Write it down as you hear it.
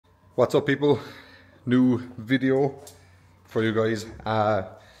What's up, people? New video for you guys.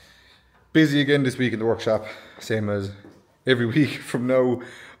 Busy again this week in the workshop, same as every week from now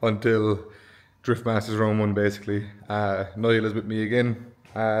until Drift Masters round 1 basically. Niall is with me again.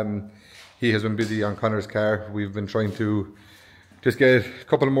 He has been busy on Connor's car. We've been trying to just get a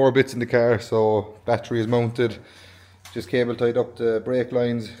couple of more bits in the car. So battery is mounted, just cable tied up the brake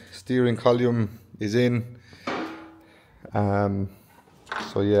lines, steering column is in.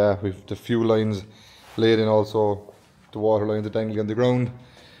 So yeah, we've the fuel lines laid in, also the water lines are dangling on the ground.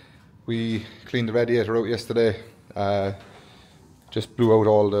 We cleaned the radiator out yesterday, just blew out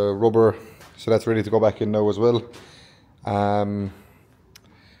all the rubber, so that's ready to go back in now as well.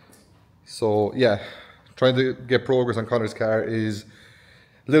 So yeah, trying to get progress on Connor's car is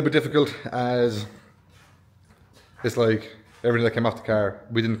a little bit difficult, as it's like everything that came off the car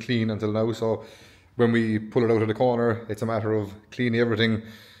we didn't clean until now. So when we pull it out of the corner, it's a matter of cleaning everything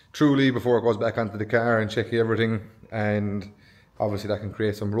truly before it goes back onto the car and checking everything, and obviously that can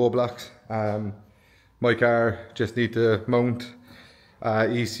create some roadblocks. My car just need to mount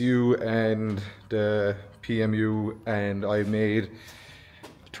ECU and the PMU, and I made,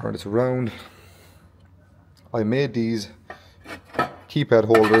 turn this around, I made these keypad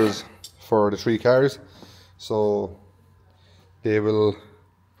holders for the 3 cars, so they will,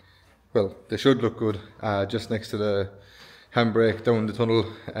 well, they should look good, just next to the handbrake down the tunnel,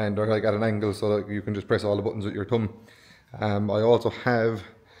 and they're like at an angle so that you can just press all the buttons with your thumb. I also have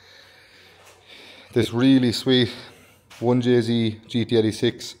this really sweet 1JZ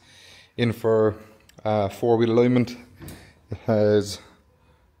GT86 in for 4-wheel alignment. It has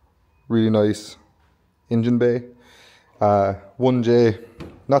really nice engine bay. 1J,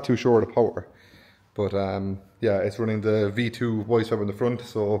 not too sure of the power, but yeah, it's running the V2 voice fab in the front.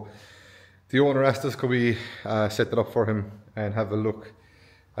 So the owner asked us could we set that up for him and have a look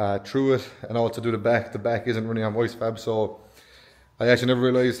through it, and also do the back. The back isn't running on voice fab, so I actually never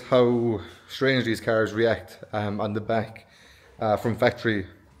realised how strange these cars react on the back from factory.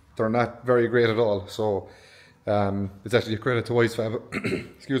 They're not very great at all, so it's actually a credit to voice fab.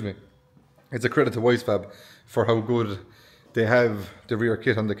 Excuse me. It's a credit to voice fab for how good they have the rear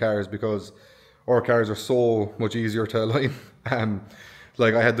kit on the cars, because our cars are so much easier to align.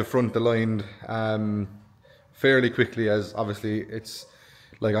 Like I had the front aligned fairly quickly, as obviously it's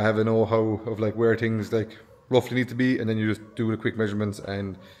like I have a know-how of like where things like roughly need to be, and then you just do the quick measurements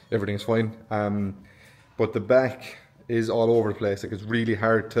and everything's fine. But the back is all over the place. Like it's really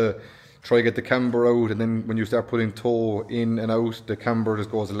hard to try to get the camber out, and then when you start putting toe in and out, the camber just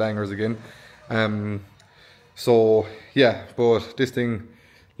goes to langers again. So yeah, but this thing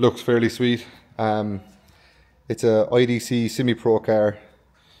looks fairly sweet. It's a IDC semi-pro car,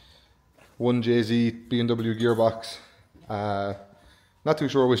 1JZ BMW gearbox. Not too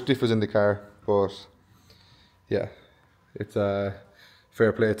sure which diff is in the car, but yeah, it's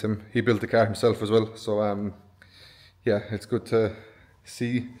fair play to him. He built the car himself as well, so yeah, it's good to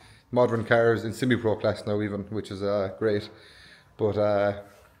see modern cars in semi-pro class now even, which is great. But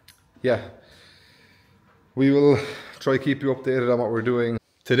yeah, we will try to keep you updated on what we're doing.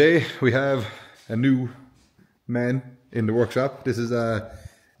 Today we have a new man in the workshop. This is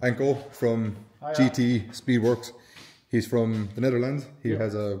Anko from GT Speedworks. He's from the Netherlands. He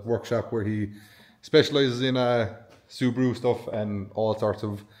has a workshop where he specializes in Subaru stuff and all sorts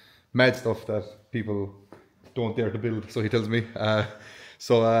of mad stuff that people don't dare to build, so he tells me.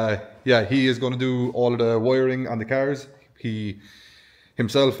 Yeah, he is going to do all of the wiring on the cars. He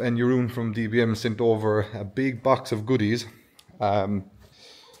himself and Jeroen from DBM sent over a big box of goodies.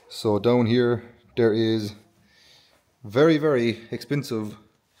 So down here there is very, very expensive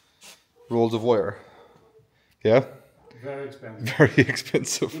rolls of wire. Yeah? Very expensive. Very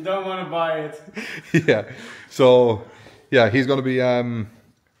expensive. You don't want to buy it. Yeah. So yeah, he's gonna be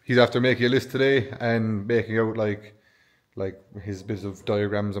he's after making a list today and making out like his bits of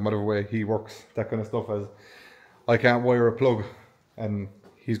diagrams and whatever way he works, that kind of stuff, as I can't wire a plug and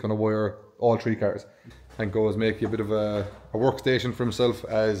he's gonna wire all 3 cars. And goes making a bit of a workstation for himself,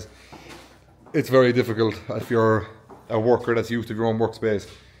 as it's very difficult if you're a worker that's used to your own workspace.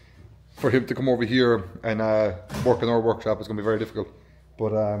 For him to come over here and work in our workshop is going to be very difficult.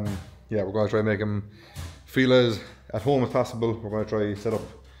 But yeah, we're going to try and make him feel as at home as possible. We're going to try set up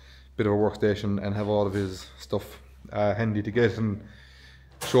a bit of a workstation and have all of his stuff handy to get, and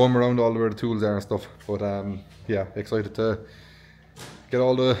show him around all where the tools are and stuff. But yeah, excited to get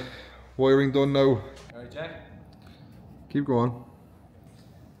all the wiring done now. Alright, Jack. Keep going.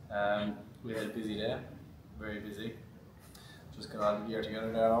 We had a busy day, very busy. Just got all the gear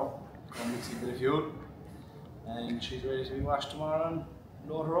together there now. Come mix a bit of fuel, and she's ready to be washed tomorrow and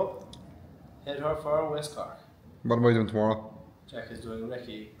load her up, head her for West Cork. What am I doing tomorrow? Jack is doing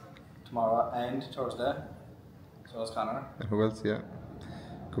recce tomorrow and Thursday. So is Connor. And who else? Yeah.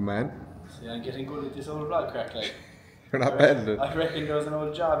 Good man. See, I'm getting good at this old vlog crack, like. You're not bad at it. I reckon there's an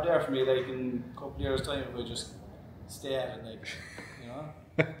old job there for me, like in a couple of years' time, if I just stay at it, like, you know.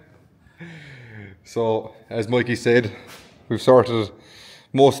 So, as Mikey said, we've sorted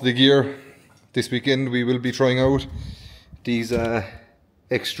most of the gear. This weekend we will be trying out these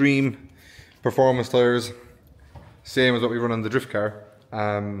extreme performance tyres, same as what we run on the drift car.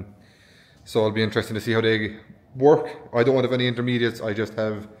 So it'll be interesting to see how they work. I don't have any intermediates, I just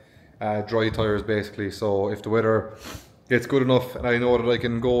have dry tyres basically. So if the weather gets good enough and I know that I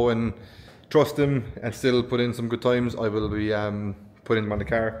can go and trust them and still put in some good times, I will be putting them on the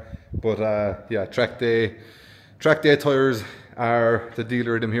car. But yeah, track day tyres are the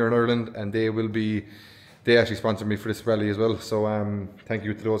dealer of them here in Ireland, and they actually sponsored me for this rally as well. So thank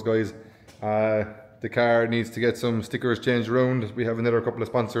you to those guys. The car needs to get some stickers changed around. We have another couple of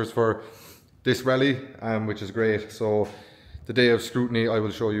sponsors for this rally, which is great. So the day of scrutiny I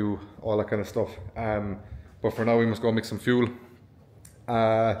will show you all that kind of stuff. But for now we must go mix some fuel.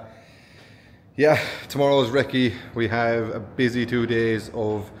 Yeah, tomorrow's recce. We have a busy 2 days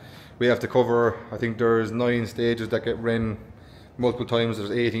we have to cover. I think there's 9 stages that get ran multiple times.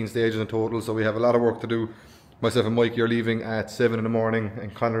 There's 18 stages in total, so we have a lot of work to do. Myself and Mikey are leaving at 7 in the morning,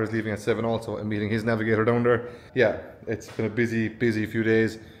 and Connor is leaving at 7 also, and meeting his navigator down there. Yeah, it's been a busy few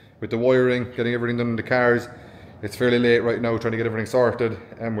days with the wiring, getting everything done in the cars. It's fairly late right now trying to get everything sorted,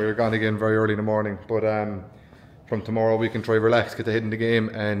 and we're gone again very early in the morning. But from tomorrow we can try relax, get the head in the game,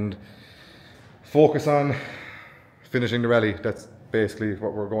 and focus on finishing the rally. That's basically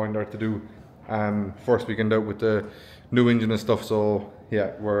what we're going there to do. First weekend out with the new engine and stuff, so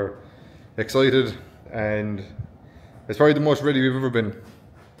yeah, we're excited, and it's probably the most ready we've ever been,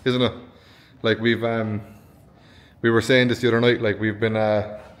 isn't it? Like we were saying this the other night, like we've been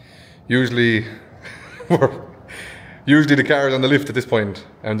usually the car is on the lift at this point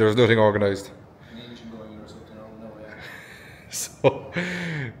and there's nothing organised.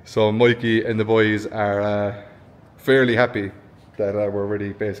 So Mikey and the boys are fairly happy that we're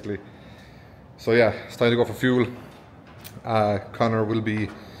ready basically. So yeah, it's time to go for fuel. Connor will be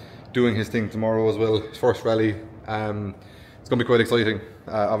doing his thing tomorrow as well, his first rally. It's going to be quite exciting.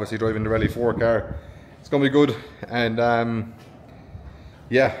 Obviously driving the Rally 4 car, it's going to be good. And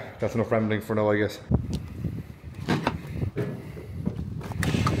yeah, that's enough rambling for now, I guess.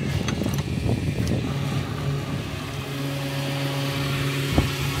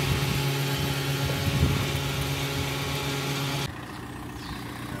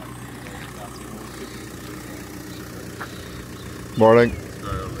 Morning.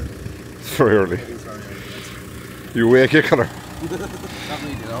 It's very early. You awake yet, Connor? Not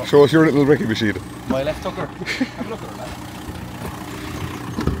really, no. Show us your little recce machine. My left hooker. Have a look at her, lad.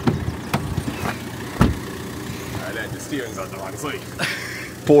 Alright, the steering's on the wrong side.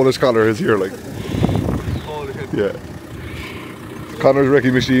 Polish Connor is here, like. Yeah. Connor's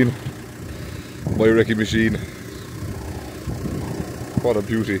recce machine. My recce machine. What a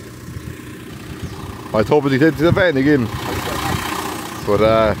beauty. I thought he did to the van again. But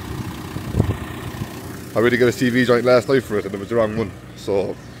I really got a CV joint last night for it and it was the wrong one, so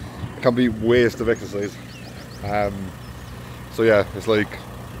it can be waste of exercise. So yeah, it's like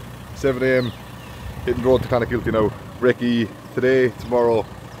 7 AM, hitting the road to Clonakilty now. Recce today, tomorrow,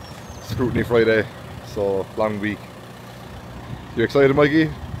 scrutiny Friday, so long week. You excited,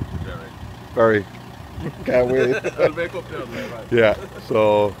 Mikey? Very. Can't wait. I'll make up there, right? Yeah,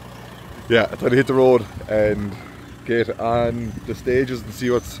 so yeah, time to hit the road and get on the stages and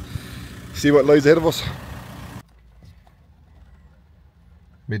see what lies ahead of us.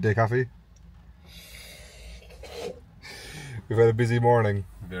 Midday coffee. We've had a busy morning.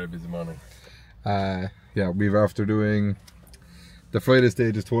 Very busy morning. Yeah, we've after doing the Friday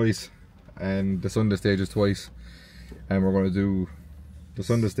stages twice and the Sunday stages twice, and we're going to do the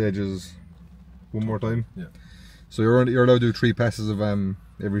Sunday stages one more time. Yeah. So you're allowed to do 3 passes of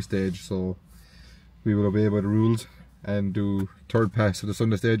every stage, so we will obey by the rules and do 3rd pass of the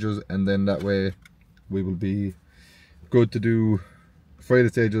Sunday stages, and then that way we will be good to do Friday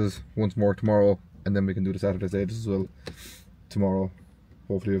stages once more tomorrow, and then we can do the Saturday stages as well tomorrow.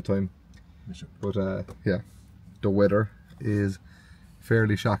 Hopefully we have time. But yeah, the weather is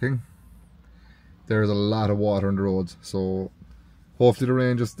fairly shocking. There's a lot of water on the roads, so hopefully the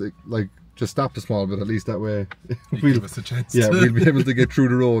rain just stopped a small bit, at least that way we'll give us a chance. Yeah, we'll be able to get through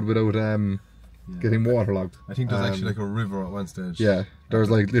the road without getting waterlogged. I think there's actually like a river at one stage. Yeah, there's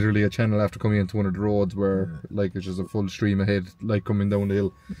like literally a channel after coming into one of the roads where like it's just a full stream ahead, like coming down the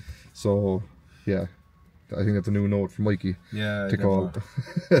hill. So yeah, I think that's a new note from Mikey to call.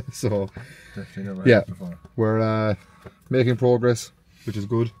 So definitely never had it before. We're making progress, which is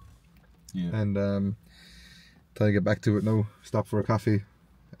good. Yeah. And trying to get back to it now. Stop for a coffee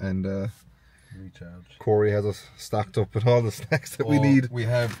and recharge. Corey has us stocked up with all the snacks that we need. We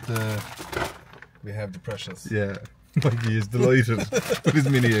have the precious. Yeah, Mikey is delighted with his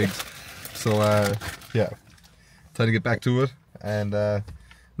mini eggs. So yeah, trying to get back to it, and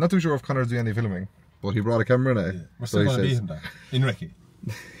not too sure if Connor's doing any filming, but he brought a camera now. Yeah. We're still going to beat him down in Ricky.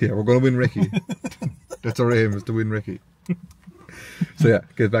 Yeah, we're going to win Ricky. That's our aim, is to win Ricky. So yeah,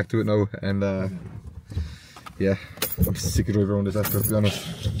 get back to it now, and yeah, I'm sick of driving around this after, to be honest.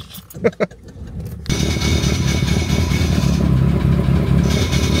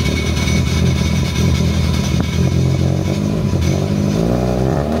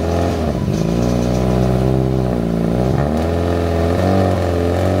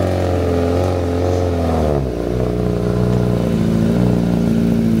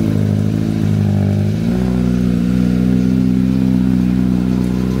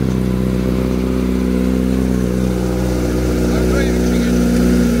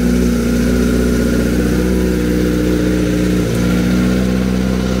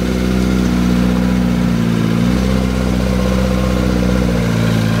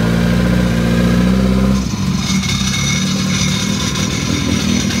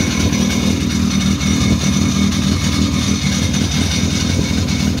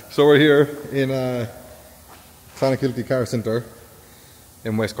 So we're here in Clonakilty Car Centre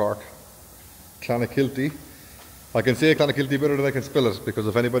in West Cork. Clonakilty. I can say Clonakilty better than I can spell it, because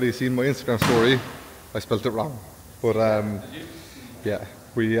if anybody's seen my Instagram story, I spelt it wrong. But yeah,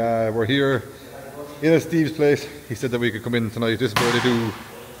 we're here in Steve's place. He said that we could come in tonight. This is where they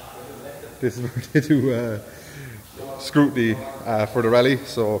do scrutiny for the rally.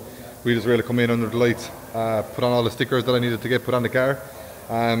 So we just really come in under the lights, put on all the stickers that I needed to get put on the car.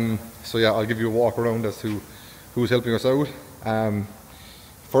 So yeah, I'll give you a walk around as to who's helping us out.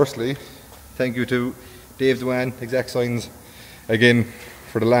 Firstly, thank you to Dave Dewan, Exact Signs, again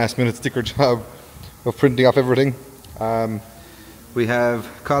for the last minute sticker job of printing off everything. We have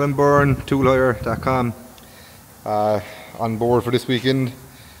Colin Byrne, toolhire.com on board for this weekend.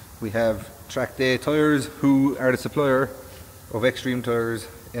 We have Track Day Tyres, who are the supplier of Extreme Tyres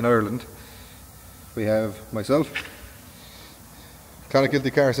in Ireland. We have myself,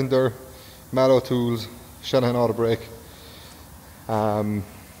 Clonakilty Car Centre, Mallow Tools, Shanahan Auto Brake, and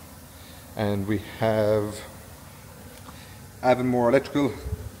we have Avonmore Electrical.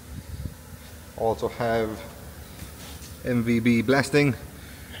 Also have MVB Blasting,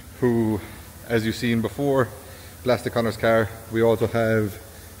 who, as you've seen before, blasted Connor's car. We also have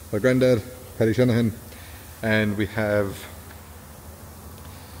my granddad, Paddy Shanahan, and we have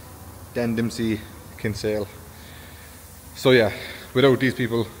Dan Dempsey, Kinsale. So yeah, without these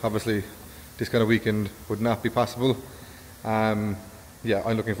people, obviously, this kind of weekend would not be possible. Yeah,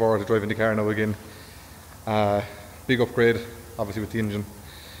 I'm looking forward to driving the car now again. Big upgrade, obviously, with the engine.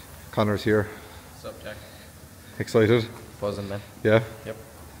 Connor's here. What's up, Jack? Excited? Buzzing, man. Yeah? Yep.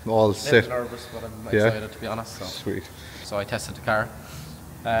 All set? Nervous, but I'm excited, to be honest. So. Sweet. So I tested the car.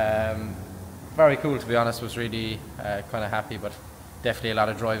 Very cool, to be honest. Was really kind of happy, but definitely a lot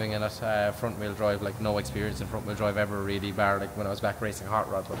of driving in it. Front wheel drive, like no experience in front wheel drive ever really, bar like when I was back racing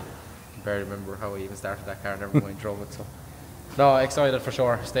hot rod, but I can barely remember how I even started that car. Never mind drove it. So no, excited for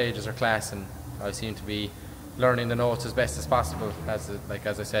sure. Stages are class, and I seem to be learning the notes as best as possible. As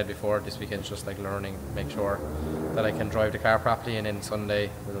I said before, this weekend's just like learning, make sure that I can drive the car properly, and then Sunday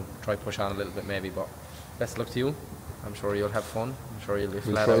we'll try push on a little bit maybe. But best of luck to you. I'm sure you'll have fun. I'm sure you'll be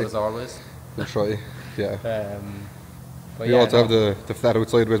flat out as always. We'll try. Yeah. But we also have the flat out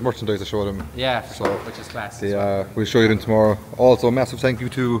sideways merchandise to show them. Yeah, for sure, which is class. We'll show you them tomorrow. Also, massive thank you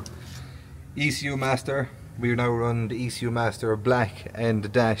to ECU Master. We now run the ECU Master Black and the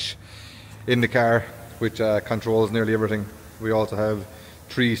Dash in the car, which controls nearly everything. We also have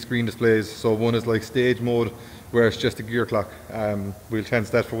 3 screen displays. So one is like stage mode, where it's just a gear clock. We'll chance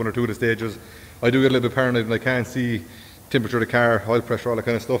that for 1 or 2 of the stages. I do get a little bit paranoid when I can't see temperature of the car, oil pressure, all that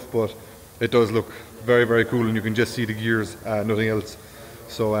kind of stuff, but it does look very, very cool, and you can just see the gears, nothing else.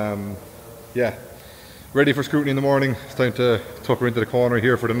 So yeah, ready for scrutiny in the morning. It's time to tuck her into the corner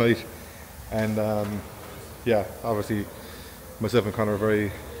here for the night. And yeah, obviously myself and Connor are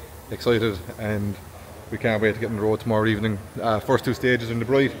very excited, and we can't wait to get on the road tomorrow evening. First 2 stages are in the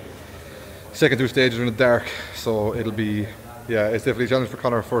bright, second 2 stages are in the dark, so it'll be yeah, it's definitely a challenge for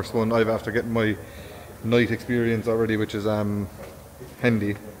Connor. First one I've after getting my night experience already, which is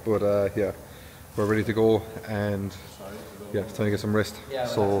handy. But yeah, we're ready to go, and yeah, it's time to get some rest.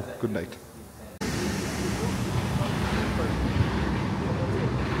 So good night.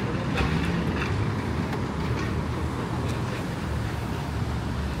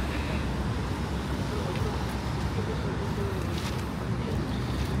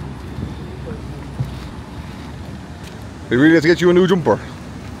 We really have to get you a new jumper,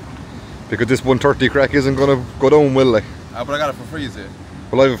 because this 130 crack isn't going to go down well, like. But I got it for free, is it?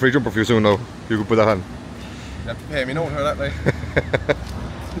 Well, I have a free jumper for you soon now. You can put that on. You have to pay me, no one heard that, like.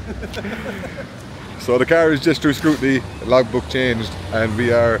 So the car is just through scrutiny, logbook changed, and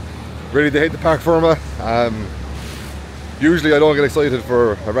we are ready to hit the Park Ferma. Usually I don't get excited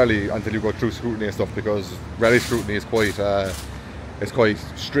for a rally until you go through scrutiny and stuff, because rally scrutiny is quite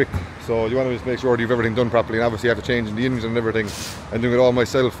strict. So you want to just make sure that you've everything done properly, and obviously you have to change in the engine and everything, and doing it all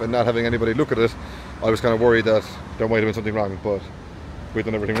myself and not having anybody look at it. I was kind of worried that there might have been something wrong, but we've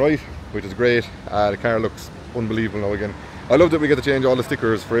done everything right, which is great. The car looks unbelievable now again. I love that we get to change all the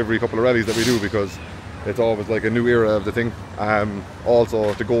stickers for every couple of rallies that we do, because it's always like a new era of the thing.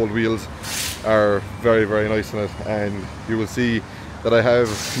 Also the gold wheels are very, very nice in it, and you will see that I have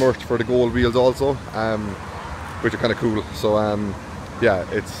merch for the gold wheels also, which are kind of cool. So yeah,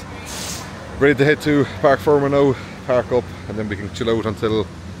 it's ready to head to Park Ferma now, park up, and then we can chill out until,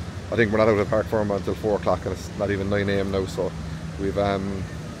 I think we're not out at Park Ferma until 4 o'clock, and it's not even 9 AM now, so we've a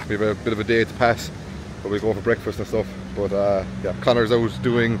bit of a day to pass, but we'll go for breakfast and stuff. But yeah, Connor's out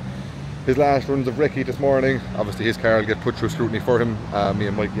doing his last runs of recce this morning. Obviously his car will get put through scrutiny for him. Me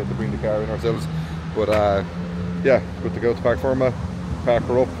and Mikey have to bring the car in ourselves. But yeah, good to go to Park Ferma, park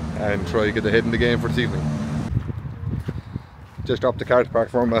her up, and try to get ahead in the game for this evening. Just dropped the car to Park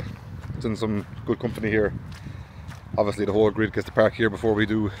Ferma. It's in some good company here. Obviously the whole grid gets to park here before we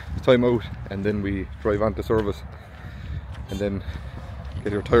do time out, and then we drive on to service, and then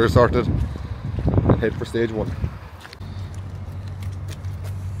get your tyres sorted and head for stage 1.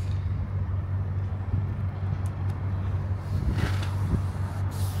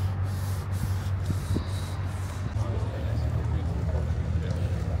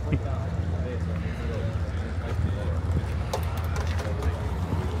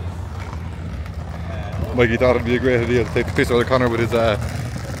 Mikey thought it'd be a great idea to take the piss out of Connor with his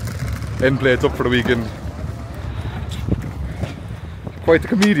end plates up for the weekend. Quite the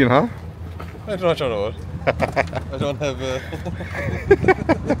comedian, huh? I don't know what. I don't have Off in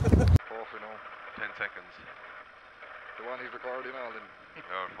 10 seconds. The one he's recording all in.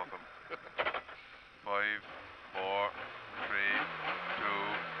 Yeah, fuck him. 5, 4, 3, 2, 1,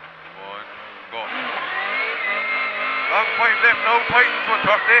 go. Long 5 left now, tightens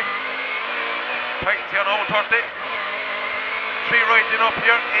 130. Tightens here now, 130. 3 right in up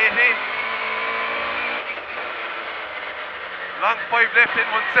here, 80. Long 5 left in,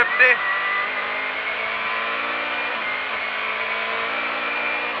 170.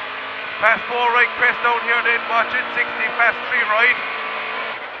 Fast 4 right, crest down here then, watch it, 60, fast 3 right.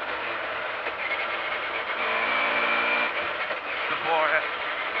 The 4,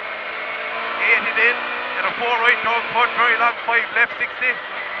 80 in, and a 4 right down, cut, very long 5 left, 60.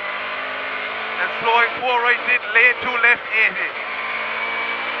 And slowing 4 right in, lane 2 left, 80.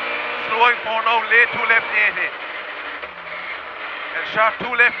 Slowing 4 now, lane 2 left, 80. And short 2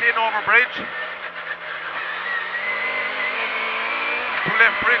 left in over bridge. 2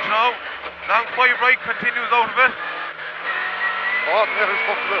 left bridge now. Long 5 right continues out of it. Oh, there's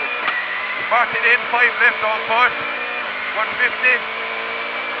fucked a little. 40 in, 5 left on cut. 150.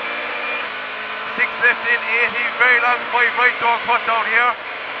 6 left in, 80. Very long 5 right down cut down here.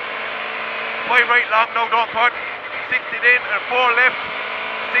 5 right long now, don't cut. 60 in and 4 left.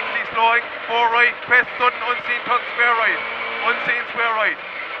 60 slowing. 4 right. Crest sudden unseen turn square right. Unseen square right.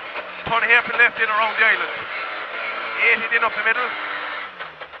 Turn hairpin left in around the island. 80 in up the middle.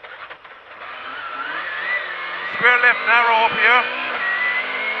 Square left narrow up here.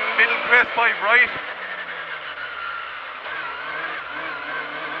 Middle crest 5 right.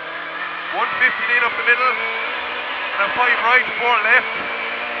 150 in up the middle. And a 5 right, 4 left.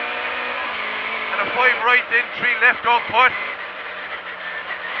 And a 5 right in, 3 left, don't cut.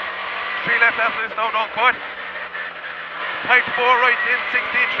 3 left after this now, don't cut. Tight 4 right in,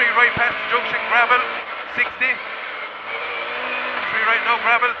 60, 3 right past the junction, gravel, 60. 3 right now,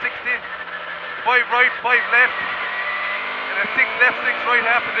 gravel, 60. 5 right, 5 left. And a 6 left, 6 right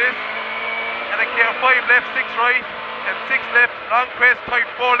after this. And a care 5 left, 6 right. And 6 left, long crest, tight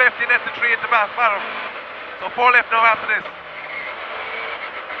 4 left in at the tree at the bottom. So 4 left now after this.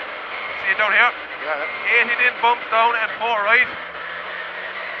 See 8 down here. 80 in, bumps down and 4 right.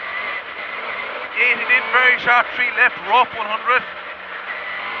 80 in, very sharp, 3 left, rough 100.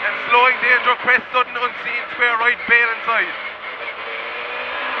 And slowing danger, crest sudden, unseen, square right, bail inside.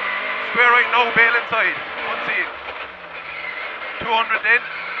 Square right now, bail inside, unseen. 200 in.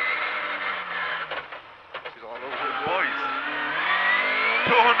 She's all over it. Boys.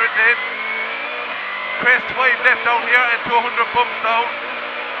 200 in. Crest 5 left down here and 200 bumps down.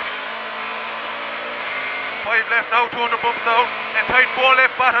 5 left now, 200 bumps down. And tight 4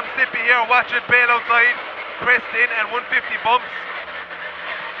 left, bottom slippy here, watch it, bail outside. Crest in and 150 bumps.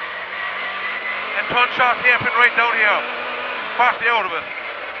 And turn short hairpin right down here. 40 out of it.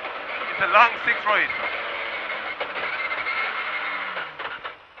 It's a long 6 right.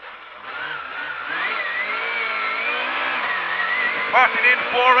 40 in,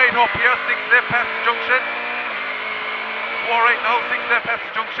 4 right up here, 6 left past the junction. 4 right now, 6 left past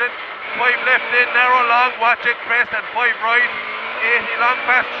the junction. 5 left in, narrow long, watch it, crest, and 5 right. 80 long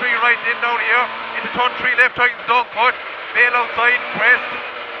past 3 right in down here. Into turn 3 left, tightens, don't cut. Bail outside, crest,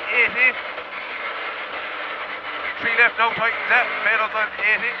 80. 3 left now, tightens that, bail outside,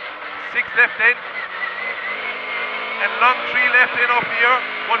 80. 6 left in. And long 3 left in up here,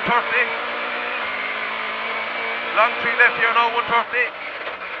 130. Long 3 left here now, 130.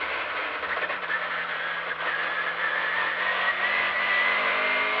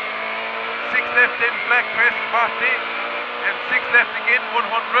 6 left in, flat crest, 40. And 6 left again,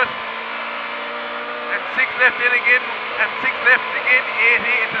 100. And 6 left in again, and 6 left again, 80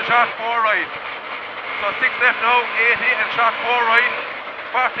 into short 4 right. So 6 left now, 80 and short 4 right.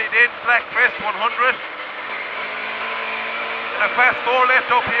 40 in, flat crest, 100. And a fast 4 left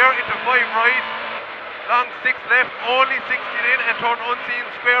up here into 5 right. Long 6 left, only 60 in and turn unseen,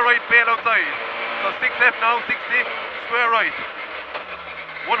 square right, bail outside. So 6 left now, 60, square right.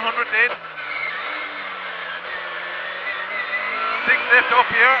 100 in. 6 left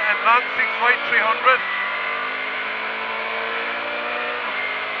up here and long 6 right, 300.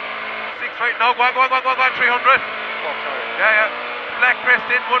 6 right now, go on, 300. Oh, sorry. Yeah. Black crest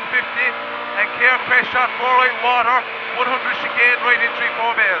in, 150. And care crest shot, 4 right, water. 100 chicane, right in,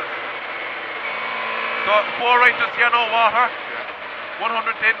 3-4 bails. So 4 right just here, no water. 110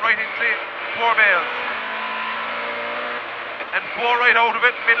 right in 4 bails. And 4 right out of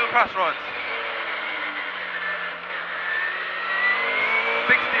it, middle crossroads.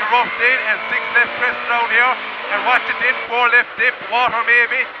 60 roughed in and 6 left crest down here. And watch it in, 4 left dip, water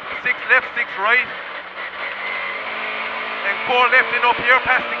maybe. 6 left, 6 right. And 4 left in up here,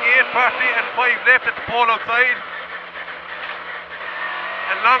 past the gate, 40 and 5 left at the pole outside.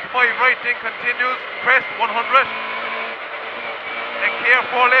 And long 5 right in continues, crest 100. And care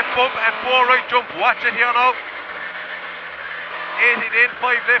 4 left bump and 4 right jump, watch it here now. 80 in, 5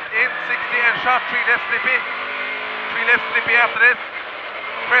 left in, 60 and shot, 3 left slippy. 3 left slippy after this.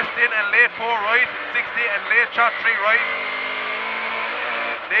 Crest in and late 4 right, 60 and late shot 3 right.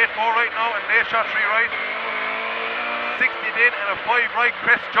 Late 4 right now and late shot 3 right. 60 in and a 5 right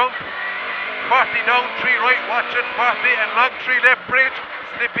crest jump. 40 down, 3 right, watch it, 40 and long 3 left bridge.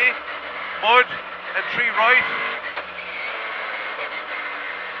 Slippy, mud, and 3 right.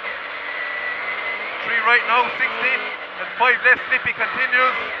 3 right now, 60, and 5 left, slippy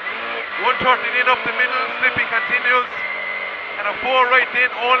continues. 130 in up the middle, slippy continues. And a 4 right in,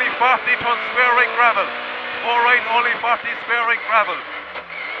 only 40, turn square right gravel. 4 right, only 40, square right gravel.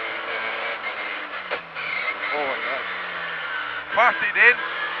 Oh my God. 40 in.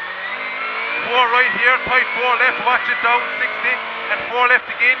 4 right here, tight 4 left, watch it down, 60. And 4 left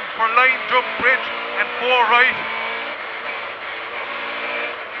again for line jump bridge and 4 right.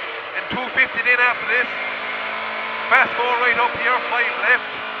 And 250 in after this. Fast 4 right up here, 5 left.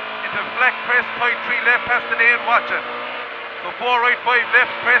 Into flat crest, tight 3 left, past the lane, watch it. So 4 right, 5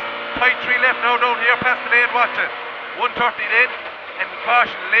 left, crest, tight 3 left, now down here, past the lane, watch it. 130 in, and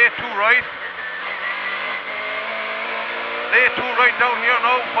caution, late 2 right. Late 2 right down here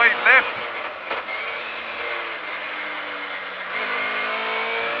now, 5 left.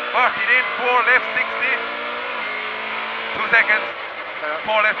 40 in, 4 left, 60. 2 seconds.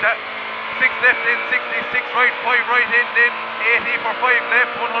 4 left, 6 left in, 60, 6 right, 5 right in, 80 for 5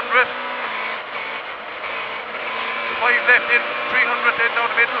 left, 100. 5 left in, 300 in down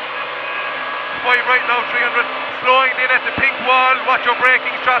the middle. 5 right now, 300. Slowing in at the pink wall, watch your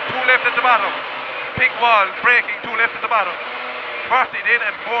braking shot, 2 left at the bottom. Pink wall, braking, 2 left at the bottom. 40 in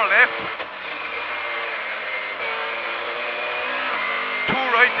and 4 left. 2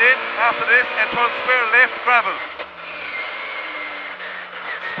 right in after this and turn square left gravel.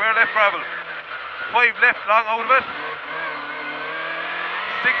 Square left gravel. 5 left long out of it.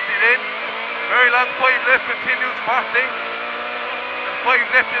 60 in, Very long 5 left, continues 40. And 5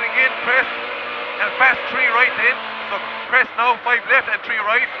 left in again, crest. And fast 3 right in. So crest now, 5 left and 3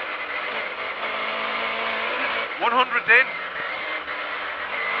 right. 100 then.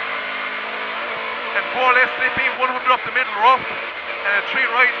 And 4 left slippy, 100 up the middle rough. And a 3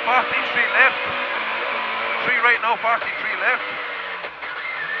 right, 40, 3 left. 3 right now, 40, 3 left.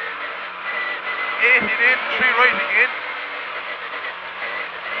 80 in, 3 right again.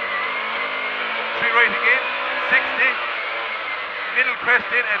 3 right again, 60. Middle crest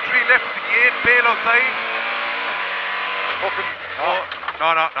in and 3 left at the gate, bail outside. Fucking. Oh, no,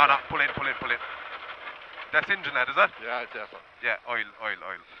 pull in. That's engine lad, is that? Yeah, it's definitely. Yeah, oil. Are you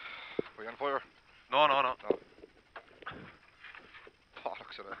on fire? No.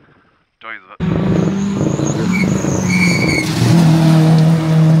 Bollocks of it. Joys of it.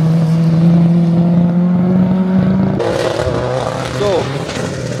 So,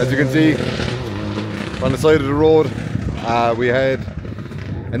 as you can see, on the side of the road, we had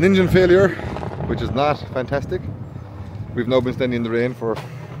an engine failure, which is not fantastic. We've now been standing in the rain for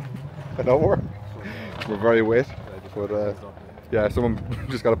an hour. We're very wet, but yeah, someone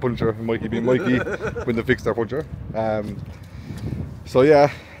just got a puncture, Mikey being Mikey, when they fixed their puncture. So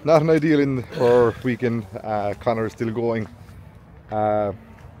yeah, not an ideal in for weekend. Connor is still going.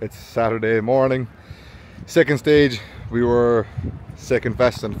 It's Saturday morning. Second stage, we were second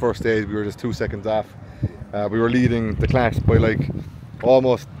fastest on the first stage. We were just 2 seconds off. We were leading the class by like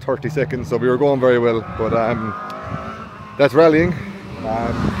almost 30 seconds, so we were going very well. But that's rallying.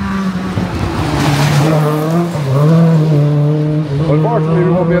 Unfortunately,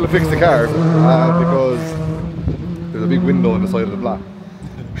 we won't be able to fix the car because there's a big window on the side of the block.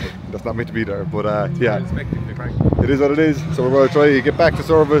 That's not meant to be there, but yeah, it is what it is. So we're going to try to get back to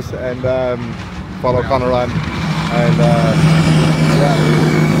service and follow Connor on, and yeah.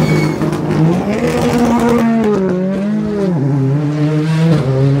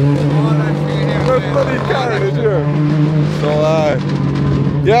 Bloody carnage here. So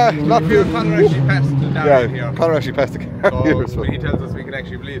yeah, not good. Connor actually passed the down here. Connor actually passed the car here. So he tells us we can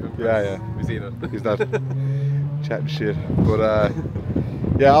actually believe him. yeah. We see that. He's not chatting shit, but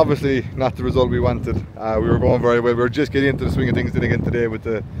yeah, obviously not the result we wanted. We were going very well. We were just getting into the swing of things again today with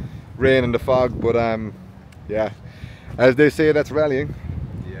the rain and the fog, but yeah, as they say, that's rallying.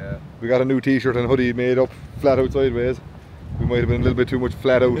 Yeah. We got a new t-shirt and hoodie made up flat out sideways. We might have been a little bit too much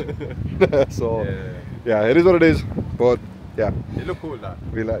flat out. So yeah, it is what it is, but yeah. They look cool, that.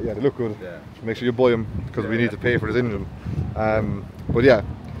 Yeah, they look good. Yeah. Make sure you buy them because we need to pay for this engine. But yeah,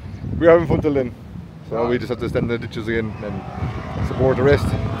 we're having fun till then. So we just have to stand in the ditches again and support the rest.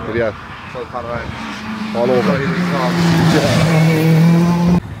 But yeah, So Connor all over.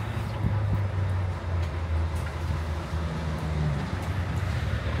 Jack,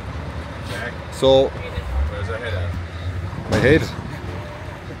 So where's our head at? my head.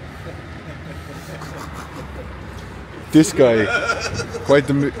 This guy, quite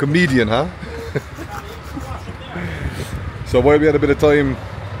the comedian, huh? So while we had a bit of time,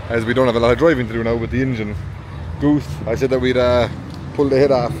 as we don't have a lot of driving to do now with the engine goose, I said that we'd pull the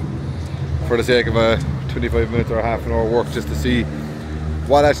head off for the sake of a 25 minutes or a half an hour work, just to see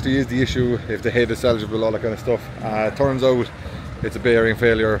what actually is the issue, if the head is salvageable, all that kind of stuff. Turns out it's a bearing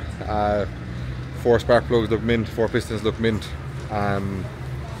failure. 4 spark plugs look mint, 4 pistons look mint. So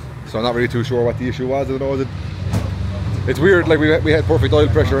I'm not really too sure what the issue was. I don't know, it's weird, like we had perfect oil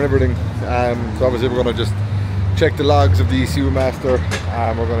pressure and everything. So obviously we're going to just check the logs of the ECU master.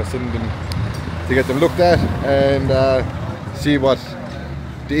 We're going to send them to get them looked at and see what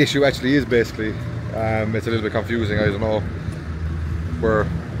the issue actually is, basically. It's a little bit confusing, I don't know. We're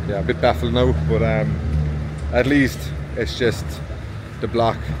a bit baffled now, but at least it's just the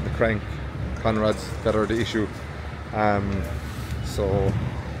block, the crank, conrods that are the issue. So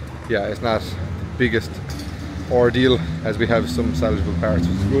yeah, it's not the biggest ordeal, as we have some salvageable parts,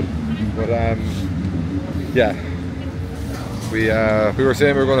 which is good. But yeah, we were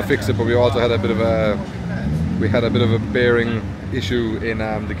saying we were going to fix it, but we also had a bit of a bearing issue in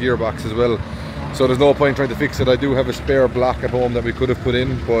the gearbox as well. So there's no point trying to fix it. I do have a spare block at home that we could have put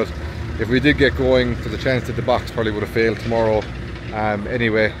in, but if we did get going, there's a chance that the box probably would have failed tomorrow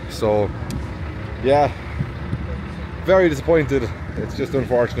anyway. So yeah, very disappointed. It's just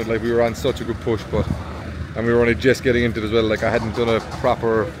unfortunate, like we were on such a good push, and we were only just getting into it as well. Like I hadn't done a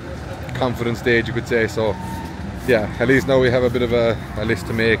proper confidence stage, you could say. So yeah, at least now we have a bit of a list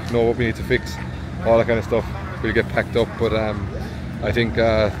to make, know what we need to fix, all that kind of stuff. We'll get packed up, but I think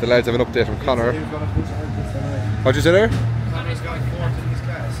the lads have an update from Connor. What'd you say there? Connor's going fourth in his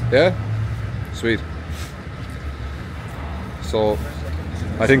class. Yeah? Sweet. So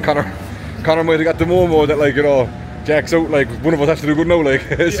I think Connor Connor might have got the Momo that, like, you know, Jack's out, like, one of us has to do good now, like,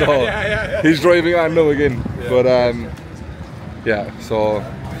 so he's driving on now again. But yeah, so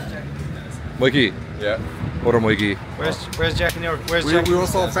Mikey. Yeah. Other Mikey. Where's Jack and where's We were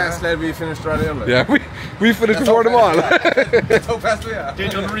so fast, lad, we finished right in. Like. Yeah, we finished before them all. That's how fast we are. They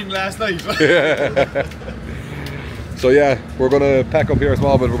done the ring last night. So yeah, we're gonna pack up here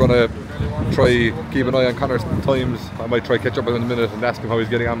small, but we're gonna try keep an eye on Connor's times. I might try catch up with him in a minute and ask him how he's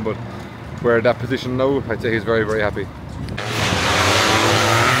getting on, but we're in that position now. I'd say he's very, very happy.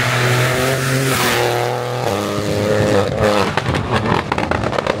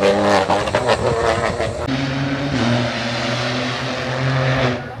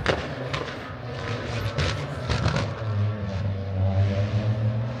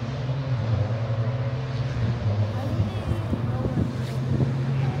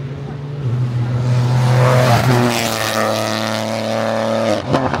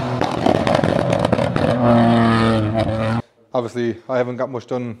 Obviously, I haven't got much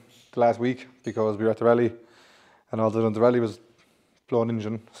done the last week because we were at the rally, and all the rally was blown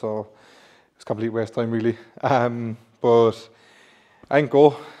engine, so it's complete waste time really. But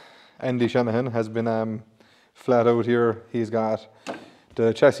Anko, Andy Shanahan, has been flat out here. He's got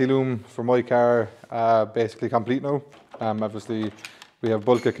the chassis loom for my car basically complete now. Obviously, we have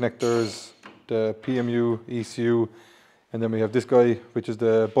bulkhead connectors, the PMU, ECU, and then we have this guy, which is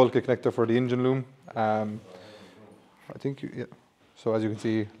the bulkhead connector for the engine loom. I think, yeah. So as you can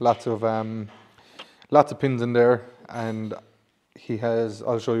see, lots of pins in there, and he has.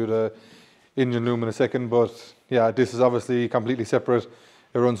 I'll show you the engine loom in a second, but yeah, this is obviously completely separate.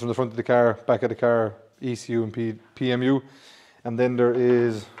 It runs from the front of the car, back of the car, ECU and PMU, and then there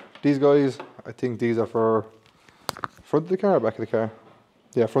is these guys. I think these are for front of the car, back of the car.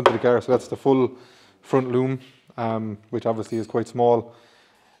 Yeah, front of the car. So that's the full front loom, which obviously is quite small,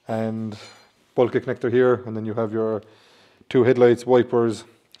 and bulkhead connector here, and then you have your 2 headlights, wipers,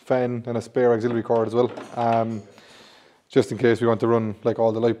 fan, and a spare auxiliary cord as well, just in case we want to run like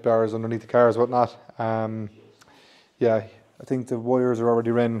all the light bars underneath the cars, whatnot. Yeah, I think the wires are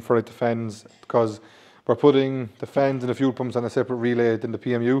already ran for like the fans, because we're putting the fans and the fuel pumps on a separate relay than the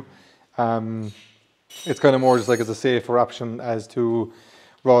PMU. It's kind of more just like as a safer option as to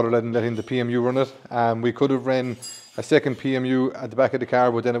rather than letting the PMU run it. We could have ran a second PMU at the back of the car,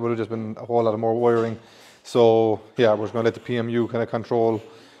 but then it would have just been a whole lot of more wiring. So yeah, we're just going to let the PMU kind of control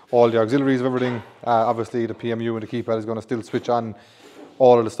all the auxiliaries of everything. Obviously the PMU and the keypad is going to still switch on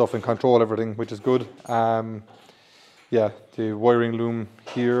all of the stuff and control everything, which is good. Yeah, the wiring loom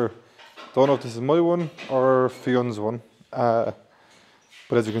here, don't know if this is my one or Fion's one, but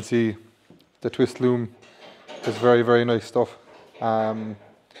as you can see, the twist loom is very, very nice stuff.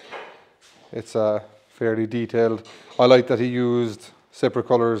 It's fairly detailed. I like that he used separate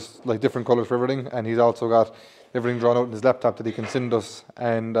colours, like different colours for everything, and he's also got everything drawn out in his laptop that he can send us.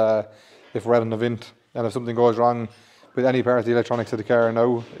 And if we're at an event and if something goes wrong with any part of the electronics of the car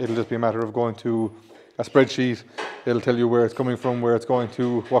now, it'll just be a matter of going to a spreadsheet. It'll tell you where it's coming from, where it's going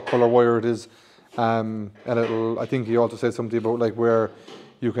to, what colour wire it is, and it'll. I think he also said something about like where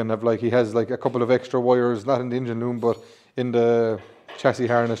you can have, like, he has like a couple of extra wires, not in the engine loom, but in the chassis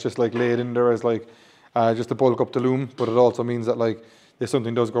harness, just like laid in there as like just to bulk up the loom. But it also means that like if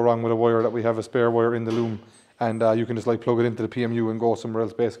something does go wrong with a wire, that we have a spare wire in the loom, and you can just like plug it into the PMU and go somewhere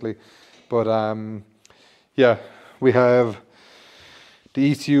else basically. But yeah, we have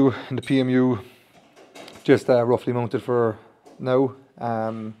the ECU and the PMU just roughly mounted for now.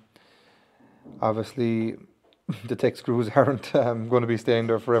 Obviously the tech screws aren't going to be staying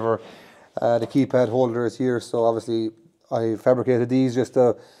there forever. The keypad holder is here, so obviously I fabricated these just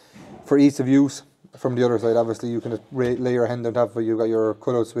for ease of use. From the other side, obviously you can just lay your hand on top of it. You've got your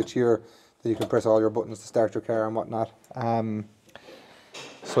cutout switch here that you can press all your buttons to start your car and whatnot.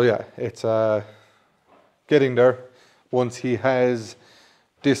 So yeah, it's getting there. Once he has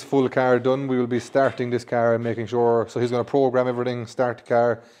this full car done, we will be starting this car and making sure, so he's going to program everything, start the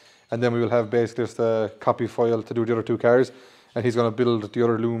car, and then we will have basically just a copy file to do the other 2 cars, and he's going to build the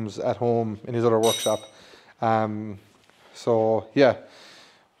other looms at home in his other workshop. So yeah,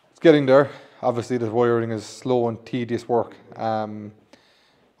 it's getting there. Obviously the wiring is slow and tedious work.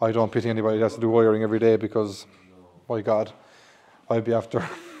 I don't pity anybody that has to do wiring every day, because my God, I'd be after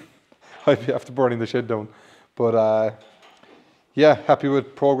burning the shed down. But yeah, happy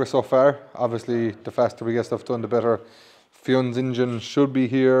with progress so far. Obviously the faster we get stuff done, the better. Fion's engine should be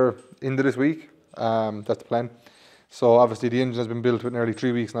here into this week. That's the plan. So obviously the engine has been built with nearly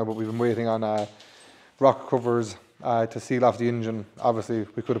 3 weeks now, but we've been waiting on rock covers to seal off the engine. Obviously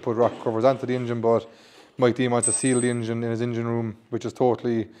we could have put rock covers onto the engine, but Mike D wants to seal the engine in his engine room, which is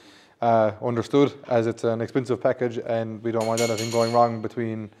totally understood, as it's an expensive package and we don't want anything going wrong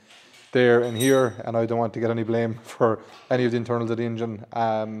between there and here, and I don't want to get any blame for any of the internals of the engine.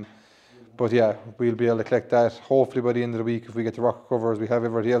 But yeah, we'll be able to collect that hopefully by the end of the week. If we get the rocker covers, we have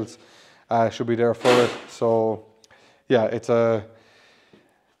everybody else should be there for it. So yeah, it's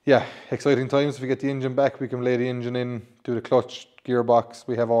exciting times. If we get the engine back, we can lay the engine in, do the clutch, gearbox.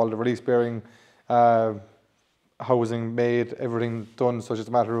 We have all the release bearing housing made, everything done. So it's just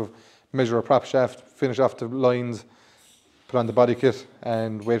a matter of measure a prop shaft, finish off the lines, put on the body kit,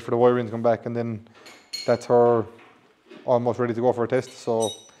 and wait for the wiring to come back, and then that's her almost ready to go for a test. So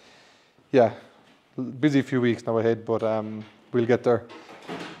yeah, busy few weeks now ahead, but we'll get there.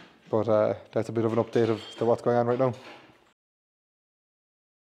 But that's a bit of an update of what's going on right now.